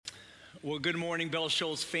Well, good morning, Bell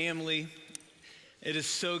Shoals family. It is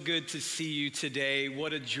so good to see you today.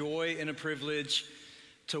 What a joy and a privilege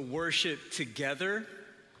to worship together.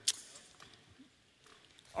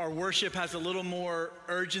 Our worship has a little more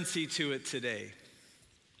urgency to it today,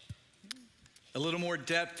 a little more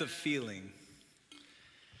depth of feeling,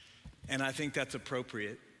 and I think that's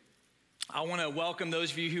appropriate. I want to welcome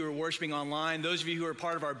those of you who are worshiping online, those of you who are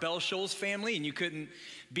part of our Bell Shoals family and you couldn't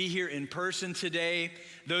be here in person today,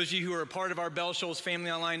 those of you who are a part of our Bell Shoals family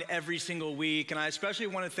online every single week. And I especially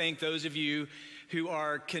want to thank those of you who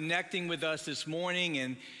are connecting with us this morning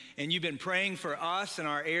and you've been praying for us in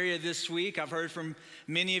our area this week. I've heard from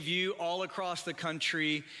many of you all across the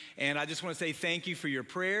country, and I just want to say thank you for your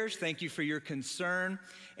prayers, thank you for your concern,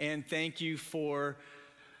 and thank you for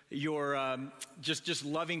your just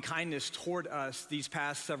loving kindness toward us these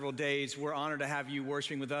past several days. We're honored to have you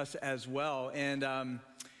worshiping with us as well. And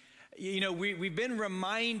we've been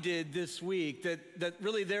reminded this week that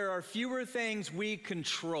really there are fewer things we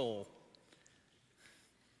control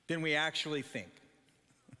than we actually think.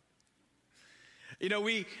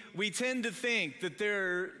 We tend to think that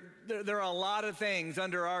there are a lot of things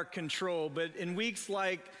under our control, but in weeks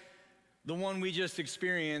like the one we just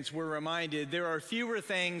experienced, we're reminded there are fewer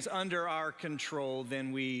things under our control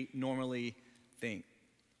than we normally think.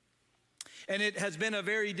 And it has been a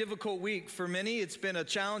very difficult week for many. It's been a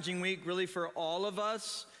challenging week really for all of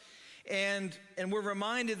us. And we're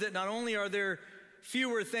reminded that not only are there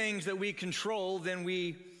fewer things that we control than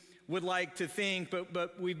we would like to think,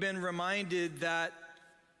 but we've been reminded that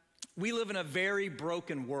we live in a very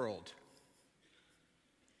broken world.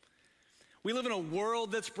 We live in a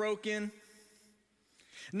world that's broken,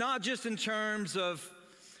 not just in terms of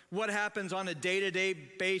what happens on a day-to-day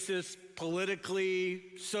basis, politically,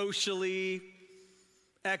 socially,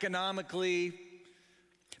 economically,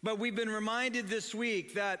 but we've been reminded this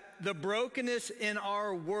week that the brokenness in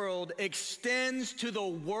our world extends to the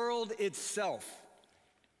world itself.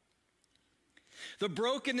 The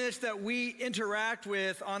brokenness that we interact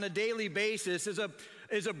with on a daily basis is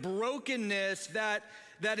a brokenness that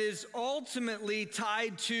is ultimately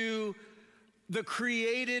tied to the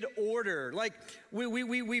created order. Like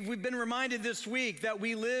we've been reminded this week that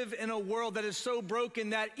we live in a world that is so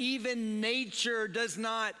broken that even nature does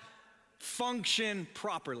not function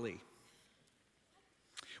properly.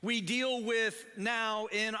 We deal with now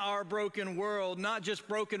in our broken world, not just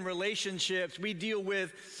broken relationships, we deal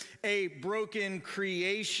with a broken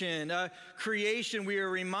creation. A creation, we are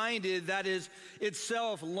reminded, that is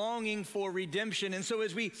itself longing for redemption. And so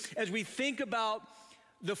as we think about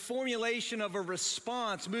the formulation of a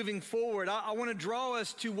response moving forward, I want to draw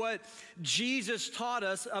us to what Jesus taught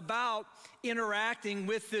us about interacting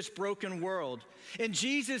with this broken world. And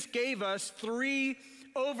Jesus gave us three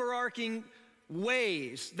overarching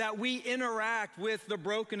ways that we interact with the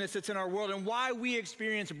brokenness that's in our world and why we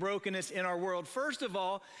experience brokenness in our world. First of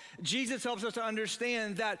all, Jesus helps us to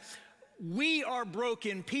understand that we are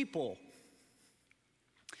broken people.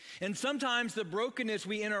 And sometimes the brokenness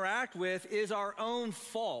we interact with is our own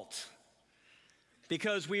fault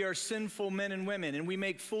because we are sinful men and women and we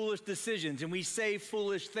make foolish decisions and we say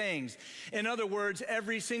foolish things. In other words,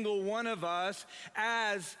 every single one of us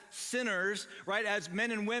as sinners, right, as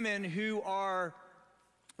men and women who are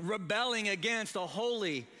rebelling against a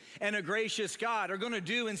holy and a gracious God are going to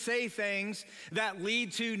do and say things that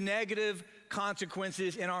lead to negative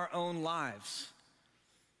consequences in our own lives.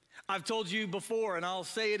 I've told you before, and I'll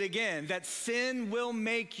say it again, that sin will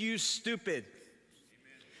make you stupid.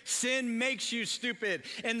 Sin makes you stupid.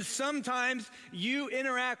 And sometimes you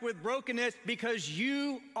interact with brokenness because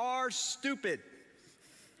you are stupid.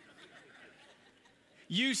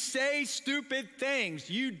 You say stupid things.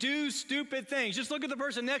 You do stupid things. Just look at the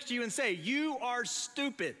person next to you and say, you are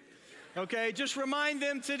stupid. Okay? Just remind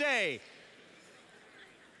them today.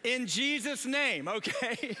 In Jesus' name,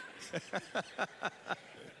 okay?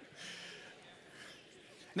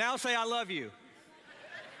 Now say, I love you.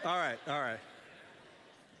 All right, all right.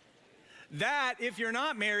 That, if you're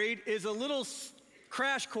not married, is a little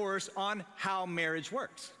crash course on how marriage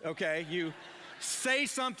works, okay? You say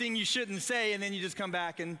something you shouldn't say, and then you just come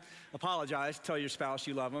back and apologize, tell your spouse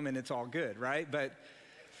you love them, and it's all good, right? But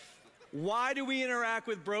why do we interact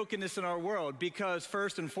with brokenness in our world? Because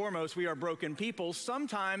first and foremost, we are broken people.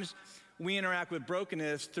 Sometimes we interact with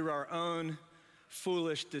brokenness through our own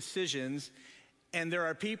foolish decisions. And there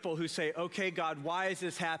are people who say, okay, God, why is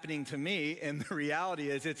this happening to me? And the reality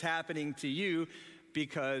is it's happening to you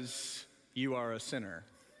because you are a sinner.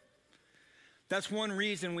 That's one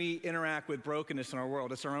reason we interact with brokenness in our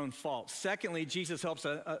world. It's our own fault. Secondly, Jesus helps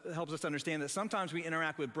us understand that sometimes we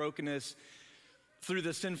interact with brokenness through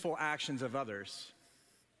the sinful actions of others.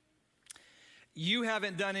 You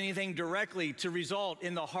haven't done anything directly to result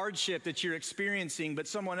in the hardship that you're experiencing, but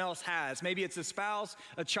someone else has. Maybe it's a spouse,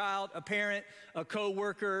 a child, a parent, a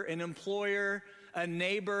coworker, an employer, a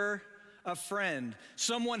neighbor, a friend.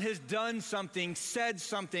 Someone has done something, said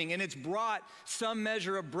something, and it's brought some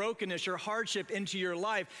measure of brokenness or hardship into your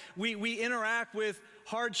life. We interact with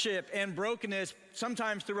hardship and brokenness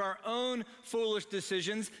sometimes through our own foolish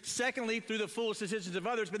decisions. Secondly, through the foolish decisions of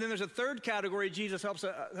others. But then there's a third category Jesus helps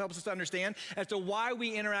us to understand as to why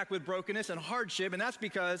we interact with brokenness and hardship, and that's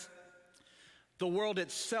because the world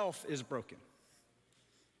itself is broken.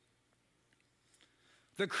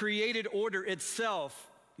 The created order itself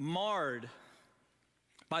marred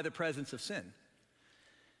by the presence of sin.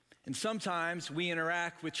 And sometimes we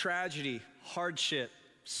interact with tragedy, hardship,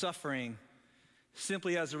 suffering,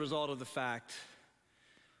 simply as a result of the fact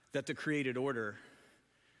that the created order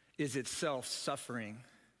is itself suffering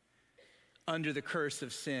under the curse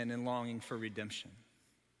of sin and longing for redemption.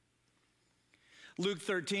 Luke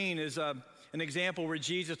 13 is an example where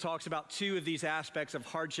Jesus talks about two of these aspects of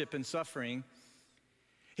hardship and suffering.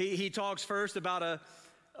 He talks first about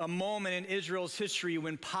a moment in Israel's history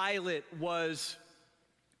when Pilate was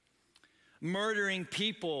murdering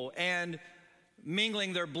people and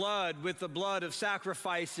mingling their blood with the blood of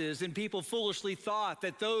sacrifices, and people foolishly thought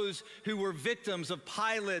that those who were victims of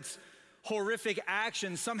Pilate's horrific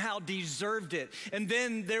actions somehow deserved it. And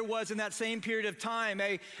then there was, in that same period of time,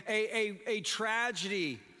 a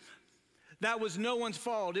tragedy that was no one's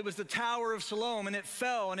fault. It was the Tower of Siloam, and it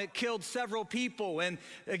fell, and it killed several people. And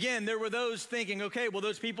again, there were those thinking, okay, well,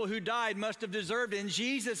 those people who died must have deserved it. And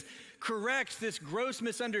Jesus corrects this gross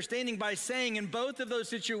misunderstanding by saying in both of those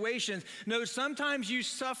situations, no, sometimes you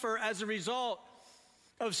suffer as a result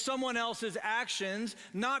of someone else's actions,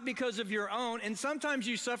 not because of your own. And sometimes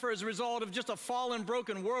you suffer as a result of just a fallen,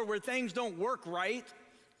 broken world where things don't work right,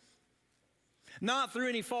 not through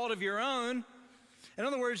any fault of your own. In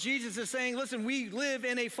other words, Jesus is saying, listen, we live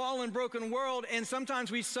in a fallen, broken world, and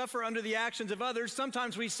sometimes we suffer under the actions of others.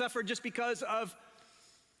 Sometimes we suffer just because of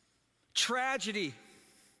tragedy,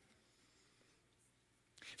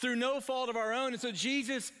 through no fault of our own. And so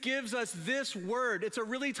Jesus gives us this word. It's a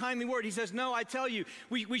really timely word. He says, no, I tell you,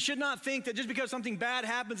 we should not think that just because something bad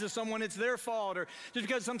happens to someone, it's their fault, or just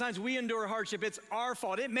because sometimes we endure hardship, it's our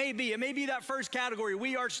fault. It may be that first category.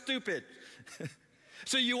 We are stupid.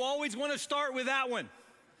 So you always want to start with that one.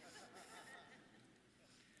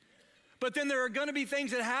 But then there are going to be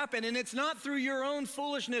things that happen, and it's not through your own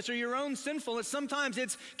foolishness or your own sinfulness. Sometimes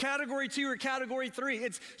it's category 2 or category 3.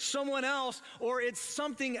 It's someone else or it's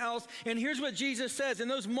something else. And here's what Jesus says. In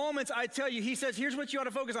those moments, I tell you, he says, here's what you ought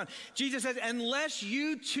to focus on. Jesus says, unless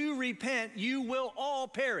you too repent, you will all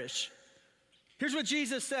perish. Here's what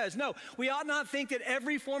Jesus says. No, we ought not think that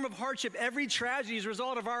every form of hardship, every tragedy is a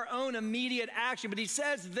result of our own immediate action. But he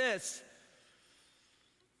says this.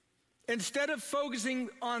 Instead of focusing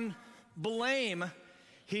on blame,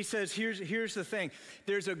 he says, here's the thing.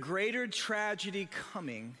 There's a greater tragedy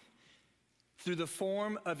coming through the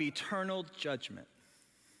form of eternal judgment.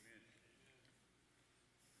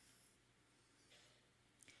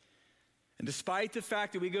 And despite the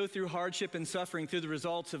fact that we go through hardship and suffering through the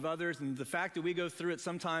results of others, and the fact that we go through it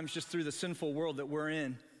sometimes just through the sinful world that we're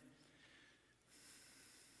in,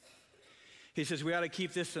 he says we ought to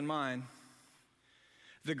keep this in mind.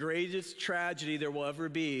 The greatest tragedy there will ever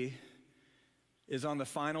be is on the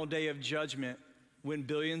final day of judgment when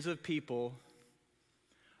billions of people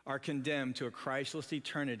are condemned to a Christless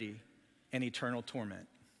eternity and eternal torment.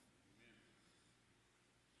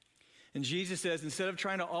 And Jesus says, instead of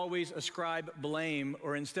trying to always ascribe blame,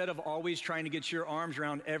 or instead of always trying to get your arms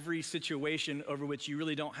around every situation over which you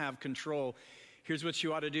really don't have control, here's what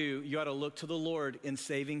you ought to do. You ought to look to the Lord in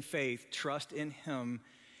saving faith, trust in him,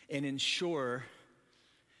 and ensure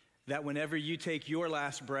that whenever you take your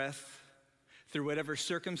last breath, through whatever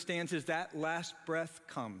circumstances that last breath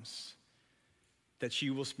comes, that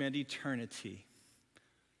you will spend eternity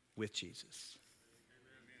with Jesus.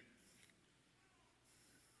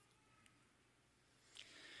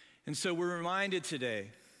 And so we're reminded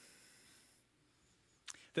today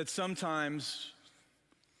that sometimes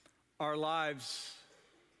our lives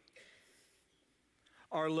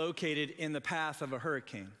are located in the path of a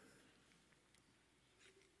hurricane.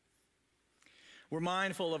 We're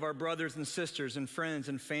mindful of our brothers and sisters and friends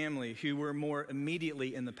and family who were more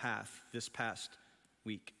immediately in the path this past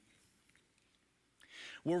week.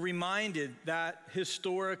 We're reminded that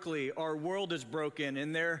historically our world is broken,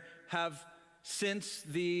 and there have, since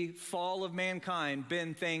the fall of mankind,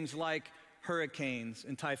 been things like hurricanes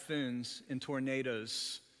and typhoons and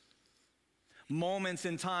tornadoes. moments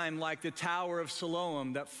in time like the Tower of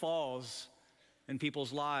Siloam that falls and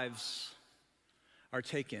people's lives are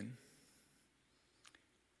taken.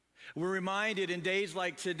 We're reminded in days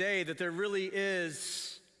like today that there really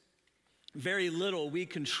is very little we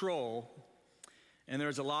control, and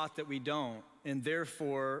there's a lot that we don't. And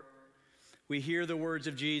therefore, we hear the words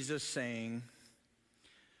of Jesus saying,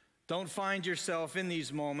 don't find yourself in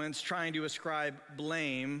these moments trying to ascribe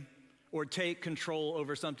blame or take control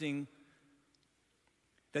over something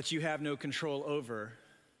that you have no control over.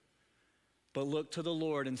 But look to the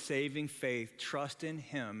Lord in saving faith, trust in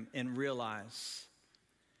Him, and realize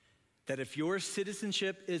that if your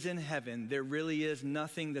citizenship is in heaven, there really is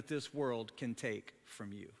nothing that this world can take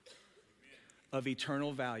from you of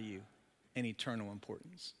eternal value and eternal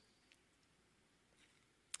importance.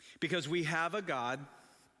 Because we have a God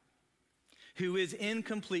who is in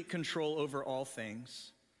complete control over all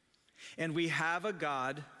things, and we have a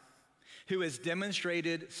God who has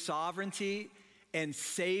demonstrated sovereignty and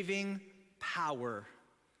saving power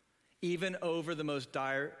even over the most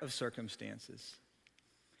dire of circumstances.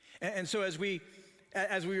 And so as we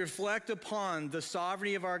reflect upon the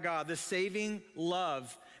sovereignty of our God, the saving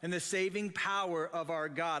love and the saving power of our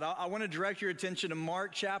God, I want to direct your attention to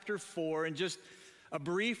Mark chapter 4 and just a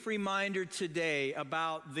brief reminder today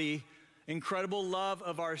about the incredible love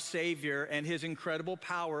of our Savior and His incredible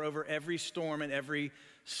power over every storm and every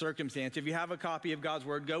circumstance. If you have a copy of God's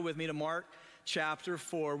Word, go with me to Mark chapter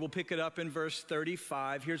 4. We'll pick it up in verse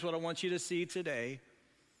 35. Here's what I want you to see today.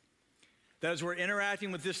 That as we're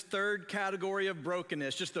interacting with this third category of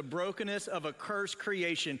brokenness, just the brokenness of a cursed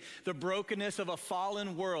creation, the brokenness of a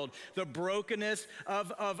fallen world, the brokenness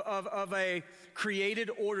of a created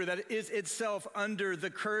order that is itself under the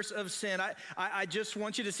curse of sin. I just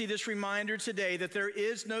want you to see this reminder today that there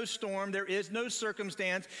is no storm, there is no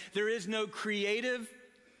circumstance, there is no creative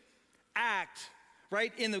act,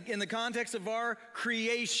 right, in the context of our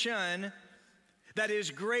creation that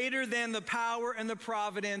is greater than the power and the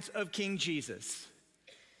providence of King Jesus.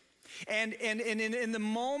 And in the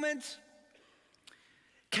moment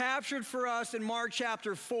captured for us in Mark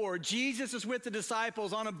chapter 4, Jesus is with the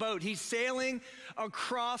disciples on a boat. He's sailing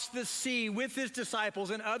across the sea with his disciples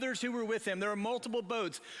and others who were with him. There are multiple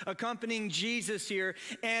boats accompanying Jesus here,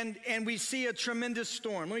 and we see a tremendous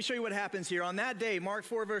storm. Let me show you what happens here. On that day, Mark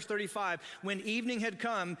 4, verse 35, when evening had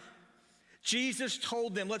come, Jesus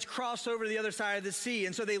told them, let's cross over to the other side of the sea.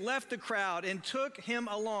 And so they left the crowd and took him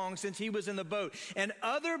along since he was in the boat. And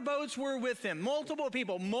other boats were with him, multiple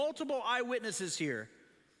people, multiple eyewitnesses here.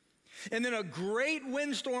 And then a great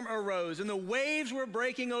windstorm arose, and the waves were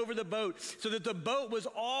breaking over the boat so that the boat was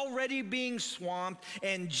already being swamped,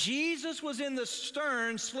 and Jesus was in the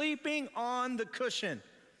stern sleeping on the cushion.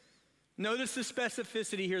 Notice the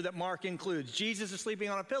specificity here that Mark includes. Jesus is sleeping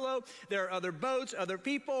on a pillow. There are other boats, other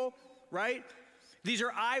people, right? These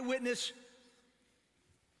are eyewitness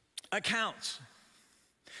accounts.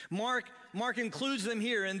 Mark includes them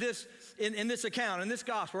here in this account, in this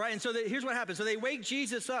gospel, right? And so here's what happens. So they wake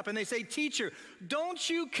Jesus up and they say, "Teacher, don't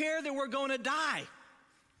you care that we're going to die?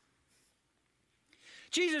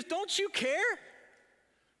 Jesus, don't you care?"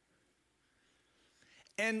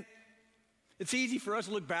 And it's easy for us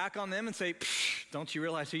to look back on them and say, "Don't you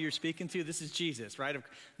realize who you're speaking to? This is Jesus," right?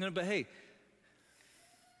 No, but hey,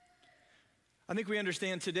 I think we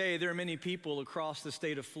understand today there are many people across the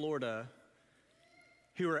state of Florida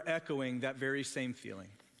who are echoing that very same feeling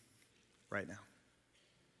right now.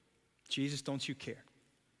 Jesus, don't you care?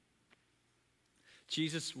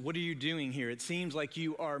 Jesus, what are you doing here? It seems like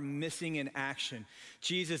you are missing in action.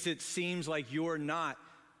 Jesus, it seems like you're not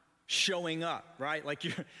showing up, right? Like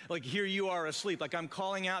here you are asleep. Like I'm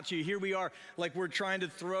calling out to you. Here we are, like we're trying to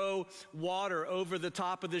throw water over the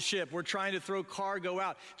top of the ship. We're trying to throw cargo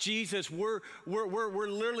out. Jesus, we're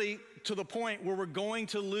literally to the point where we're going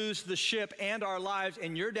to lose the ship and our lives,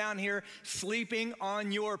 and you're down here sleeping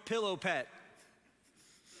on your pillow pet.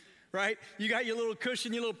 Right? You got your little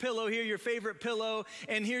cushion, your little pillow here, your favorite pillow,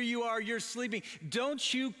 and here you are, you're sleeping.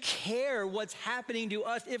 Don't you care what's happening to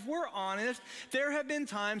us? If we're honest, there have been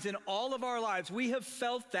times in all of our lives we have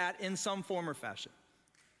felt that in some form or fashion.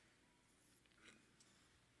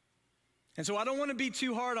 And so I don't want to be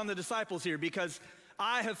too hard on the disciples here because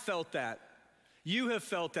I have felt that You have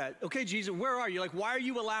felt that. Okay, Jesus, where are you? Like, why are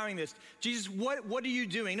you allowing this? Jesus, what are you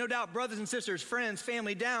doing? No doubt, brothers and sisters, friends,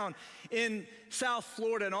 family down in South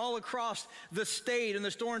Florida and all across the state and the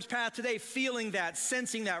storm's path today, feeling that,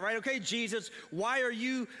 sensing that, right? Okay, Jesus, why are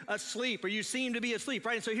you asleep? Or you seem to be asleep,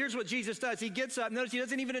 right? And so here's what Jesus does. He gets up. Notice he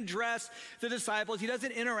doesn't even address the disciples. He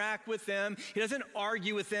doesn't interact with them. He doesn't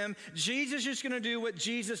argue with them. Jesus is just going to do what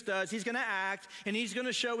Jesus does. He's going to act, and he's going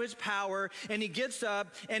to show his power. And he gets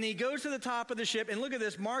up, and he goes to the top of the ship. And look at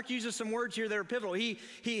this. Mark uses some words here that are pivotal. He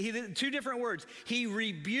two different words. He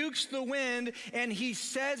rebukes the wind, and he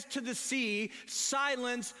says to the sea,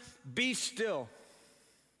 silence, be still.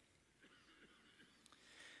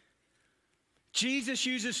 Jesus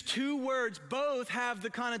uses two words. Both have the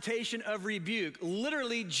connotation of rebuke.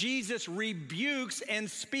 Literally, Jesus rebukes and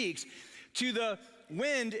speaks to the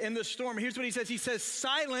wind and the storm. Here's what he says. He says,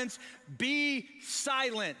 silence, be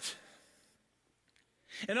silent.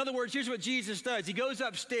 In other words, here's what Jesus does. He goes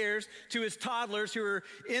upstairs to his toddlers who are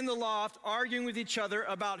in the loft arguing with each other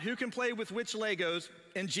about who can play with which Legos.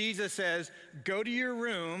 And Jesus says, go to your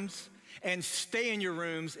rooms and stay in your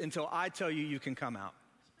rooms until I tell you you can come out.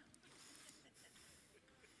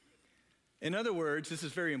 In other words, this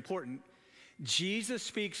is very important. Jesus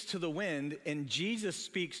speaks to the wind and Jesus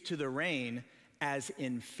speaks to the rain as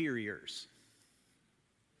inferiors.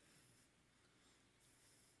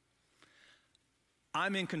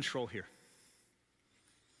 I'm in control here.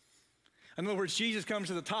 In other words, Jesus comes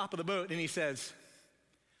to the top of the boat and he says,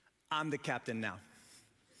 I'm the captain now.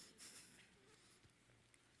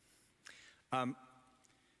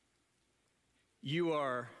 You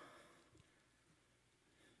are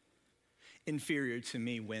inferior to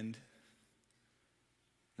me, wind,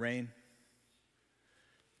 rain.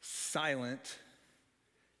 Silent,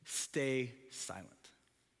 stay silent.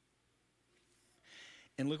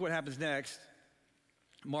 And look what happens next.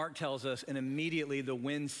 Mark tells us, and immediately the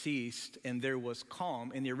wind ceased and there was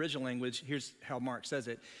calm. In the original language, here's how Mark says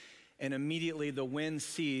it. And immediately the wind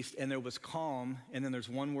ceased and there was calm. And then there's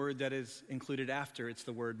one word that is included after. It's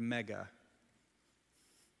the word mega.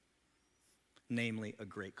 Namely, a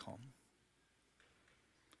great calm.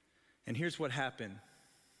 And here's what happened.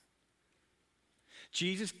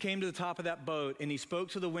 Jesus came to the top of that boat and he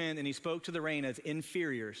spoke to the wind and he spoke to the rain as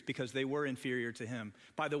inferiors because they were inferior to him.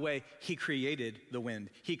 By the way, he created the wind.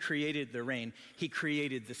 He created the rain. He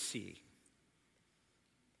created the sea.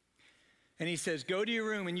 And he says, go to your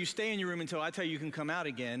room and you stay in your room until I tell you can come out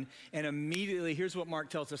again. And immediately, here's what Mark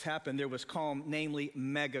tells us happened. There was calm, namely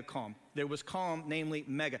mega calm. There was calm, namely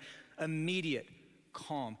mega. Immediate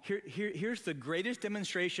calm. Here's the greatest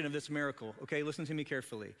demonstration of this miracle. Okay, listen to me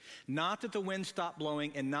carefully. Not that the wind stopped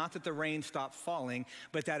blowing and not that the rain stopped falling,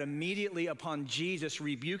 but that immediately upon Jesus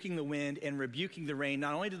rebuking the wind and rebuking the rain,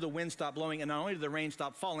 not only did the wind stop blowing and not only did the rain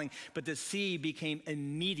stop falling, but the sea became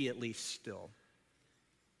immediately still.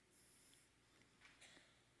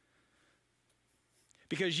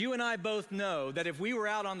 Because you and I both know that if we were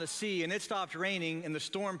out on the sea and it stopped raining and the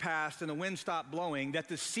storm passed and the wind stopped blowing, that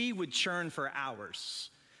the sea would churn for hours.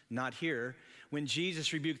 Not here. When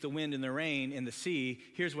Jesus rebuked the wind and the rain in the sea,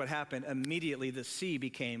 here's what happened. Immediately the sea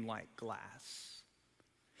became like glass.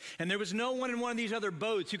 And there was no one in one of these other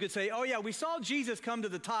boats who could say, oh yeah, we saw Jesus come to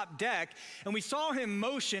the top deck and we saw him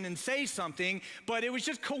motion and say something, but it was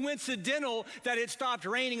just coincidental that it stopped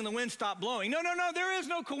raining and the wind stopped blowing. No, there is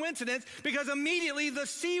no coincidence because immediately the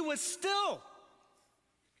sea was still.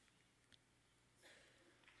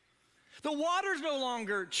 The water's no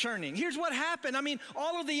longer churning. Here's what happened. I mean,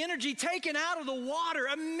 all of the energy taken out of the water,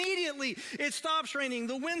 immediately it stops raining,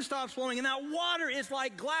 the wind stops blowing, and that water is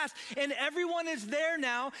like glass, and everyone is there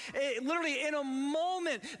now. Literally in a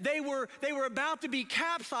moment, they were about to be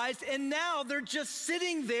capsized, and now they're just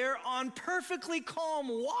sitting there on perfectly calm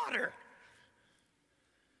water.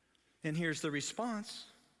 And here's the response.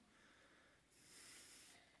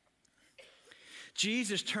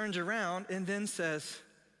 Jesus turns around and then says,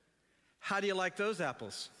 how do you like those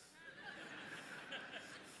apples?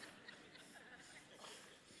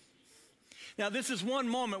 Now, this is one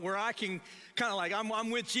moment where I can kind of like,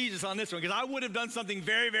 I'm with Jesus on this one because I would have done something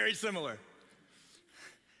very, very similar.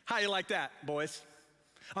 How do you like that, boys?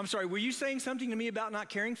 I'm sorry, were you saying something to me about not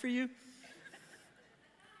caring for you?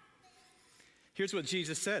 Here's what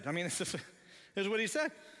Jesus said. I mean, here's what he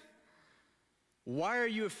said. Why are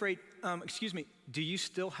you afraid? Do you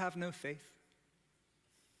still have no faith?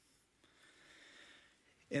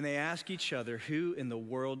 And they ask each other, who in the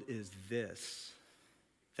world is this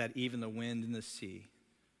that even the wind and the sea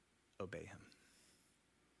obey him?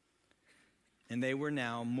 And they were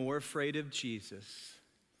now more afraid of Jesus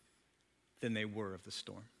than they were of the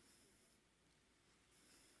storm.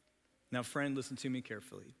 Now, friend, listen to me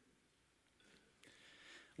carefully.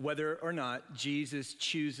 Whether or not Jesus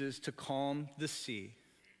chooses to calm the sea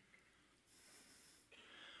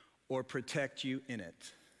or protect you in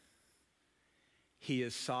it, he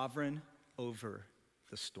is sovereign over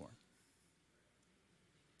the storm.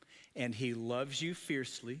 And he loves you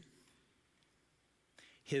fiercely.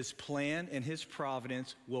 His plan and his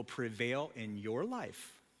providence will prevail in your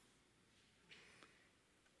life.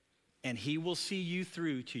 And he will see you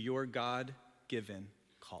through to your God-given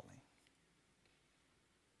calling.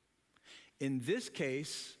 In this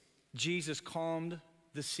case, Jesus calmed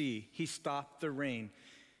the sea. He stopped the rain.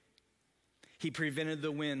 He prevented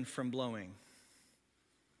the wind from blowing.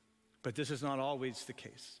 But this is not always the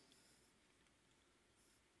case.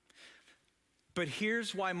 But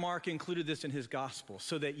here's why Mark included this in his gospel,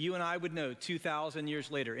 so that you and I would know 2,000 years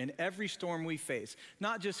later, in every storm we face,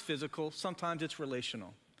 not just physical, sometimes it's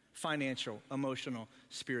relational, financial, emotional,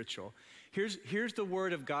 spiritual. Here's the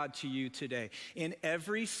word of God to you today. In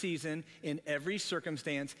every season, in every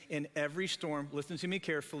circumstance, in every storm, listen to me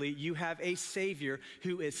carefully, you have a Savior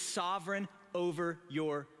who is sovereign over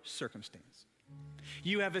your circumstance.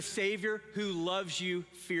 You have a Savior who loves you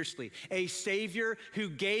fiercely, a Savior who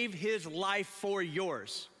gave his life for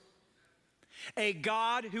yours, a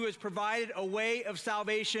God who has provided a way of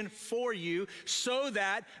salvation for you so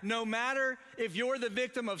that no matter if you're the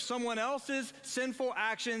victim of someone else's sinful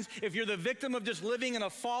actions, if you're the victim of just living in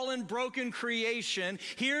a fallen, broken creation,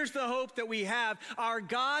 here's the hope that we have. Our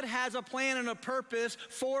God has a plan and a purpose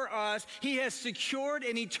for us. He has secured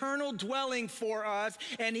an eternal dwelling for us,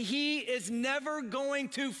 and he is never going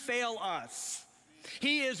to fail us.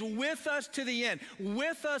 He is with us to the end,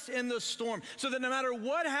 with us in the storm, so that no matter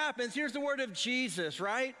what happens, here's the word of Jesus,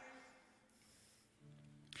 right?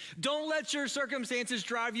 Don't let your circumstances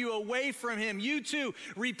drive you away from him. You too,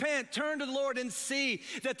 repent, turn to the Lord, and see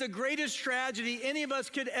that the greatest tragedy any of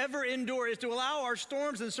us could ever endure is to allow our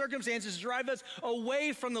storms and circumstances to drive us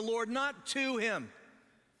away from the Lord, not to him,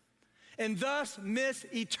 and thus miss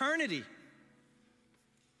eternity.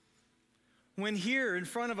 When here in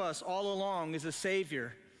front of us all along is a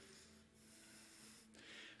Savior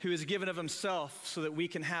who has given of himself so that we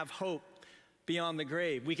can have hope beyond the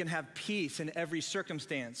grave. We can have peace in every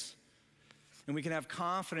circumstance. And we can have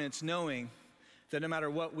confidence knowing that no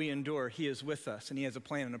matter what we endure, he is with us and he has a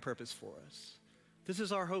plan and a purpose for us. This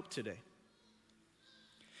is our hope today.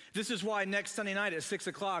 This is why next Sunday night at 6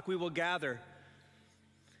 o'clock we will gather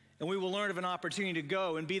and we will learn of an opportunity to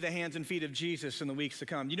go and be the hands and feet of Jesus in the weeks to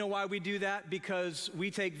come. You know why we do that? Because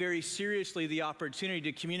we take very seriously the opportunity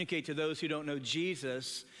to communicate to those who don't know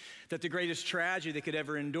Jesus that the greatest tragedy they could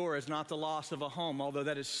ever endure is not the loss of a home, although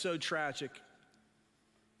that is so tragic,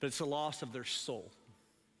 but it's the loss of their soul.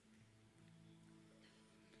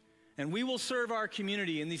 And we will serve our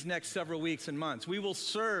community in these next several weeks and months. We will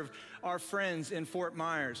serve our friends in Fort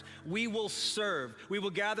Myers. We will serve. We will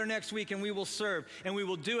gather next week and we will serve. And we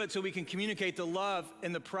will do it so we can communicate the love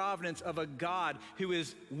and the providence of a God who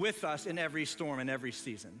is with us in every storm and every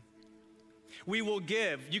season. We will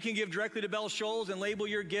give. You can give directly to Bell Shoals and label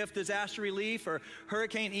your gift disaster relief or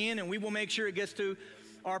Hurricane Ian, and we will make sure it gets to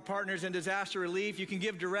our partners in disaster relief. You can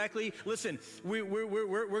give directly. Listen, we're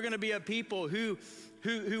going to be a people who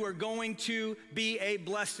are going to be a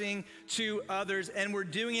blessing to others, and we're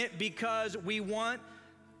doing it because we want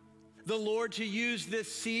the Lord to use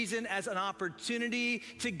this season as an opportunity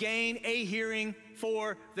to gain a hearing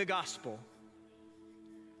for the gospel.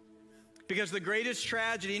 Because the greatest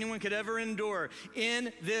tragedy anyone could ever endure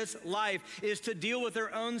in this life is to deal with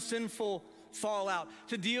their own sinful fallout,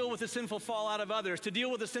 to deal with the sinful fallout of others, to deal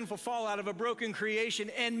with the sinful fallout of a broken creation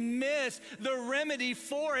and miss the remedy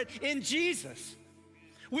for it in Jesus.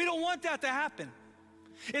 We don't want that to happen.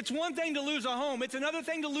 It's one thing to lose a home. It's another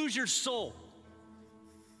thing to lose your soul.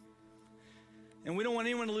 And we don't want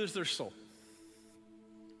anyone to lose their soul.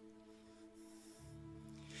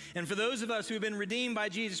 And for those of us who have been redeemed by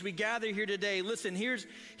Jesus, we gather here today. Listen,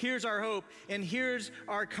 here's our hope and here's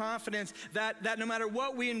our confidence that no matter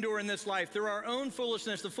what we endure in this life, through our own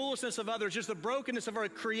foolishness, the foolishness of others, just the brokenness of our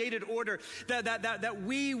created order, that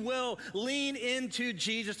we will lean into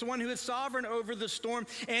Jesus, the one who is sovereign over the storm,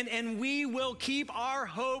 and we will keep our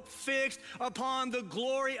hope fixed upon the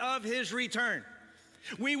glory of his return.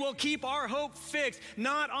 We will keep our hope fixed,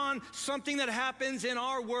 not on something that happens in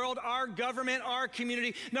our world, our government, our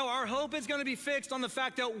community. No, our hope is going to be fixed on the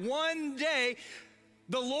fact that one day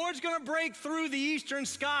the Lord's going to break through the eastern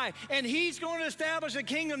sky, and he's going to establish a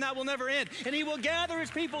kingdom that will never end, and he will gather his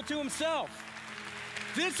people to himself.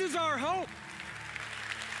 This is our hope.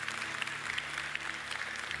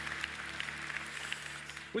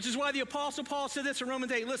 Which is why the Apostle Paul said this in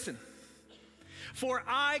Romans 8, listen, For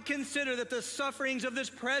I consider that the sufferings of this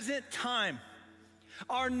present time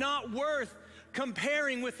are not worth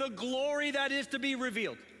comparing with the glory that is to be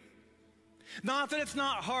revealed. Not that it's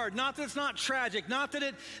not hard, not that it's not tragic, not that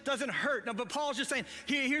it doesn't hurt. No, but Paul's just saying,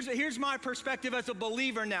 here's my perspective as a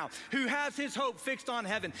believer now, who has his hope fixed on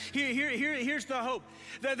heaven. Here's the hope,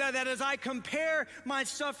 that as I compare my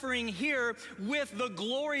suffering here with the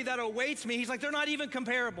glory that awaits me, he's like, they're not even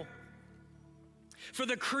comparable. For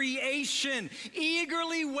the creation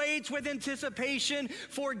eagerly waits with anticipation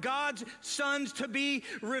for God's sons to be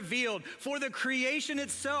revealed. For the creation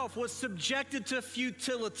itself was subjected to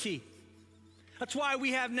futility. That's why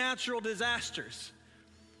we have natural disasters.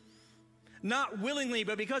 Not willingly,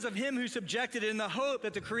 but because of him who subjected it, in the hope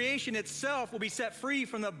that the creation itself will be set free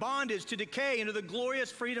from the bondage to decay into the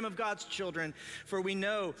glorious freedom of God's children. For we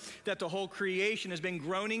know that the whole creation has been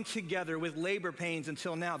groaning together with labor pains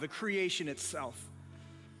until now, the creation itself.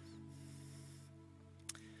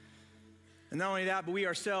 And not only that, but we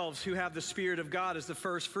ourselves who have the Spirit of God as the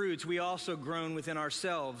first fruits, we also groan within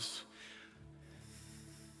ourselves.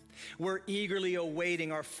 We're eagerly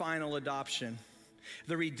awaiting our final adoption,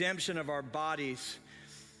 the redemption of our bodies.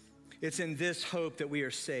 It's in this hope that we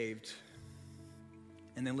are saved.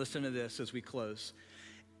 And then listen to this as we close.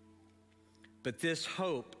 But this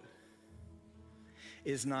hope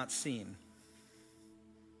is not seen.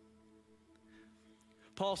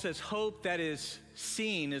 Paul says hope that is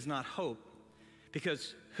seen is not hope,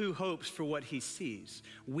 because who hopes for what he sees?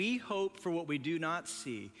 We hope for what we do not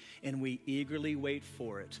see, and we eagerly wait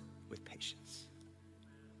for it with patience.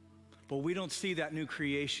 But we don't see that new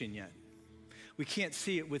creation yet. We can't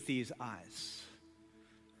see it with these eyes.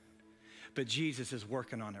 But Jesus is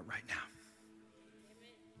working on it right now.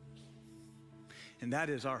 And that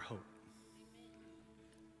is our hope.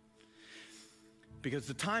 Because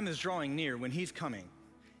the time is drawing near when he's coming,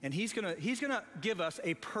 and he's gonna give us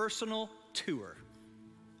a personal tour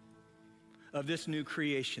of this new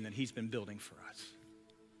creation that he's been building for us.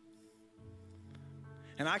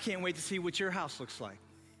 And I can't wait to see what your house looks like.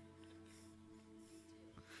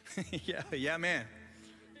 yeah, man.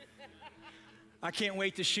 I can't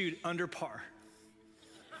wait to shoot under par.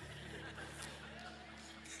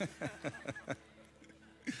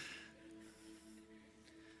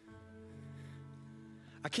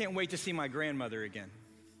 I can't wait to see my grandmother again.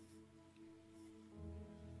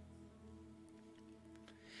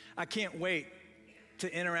 I can't wait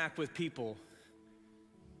to interact with people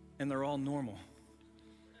and they're all normal.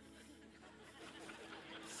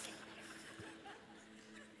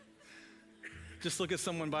 Just look at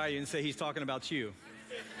someone by you and say, he's talking about you.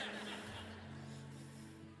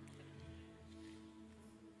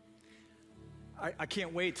 I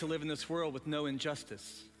can't wait to live in this world with no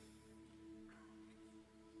injustice,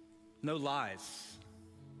 no lies,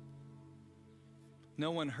 no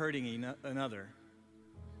one hurting another,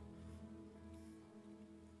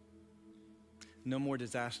 no more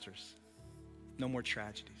disasters, no more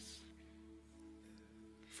tragedies.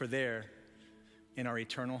 For there, in our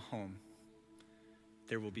eternal home,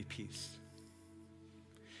 there will be peace.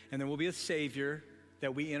 And there will be a Savior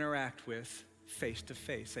that we interact with face to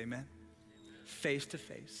face, amen? Face to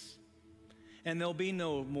face. And there'll be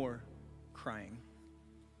no more crying.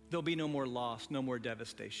 There'll be no more loss, no more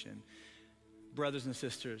devastation. Brothers and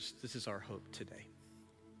sisters, this is our hope today.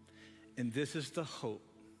 And this is the hope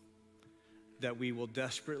that we will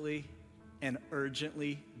desperately and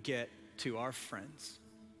urgently get to our friends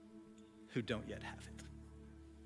who don't yet have it.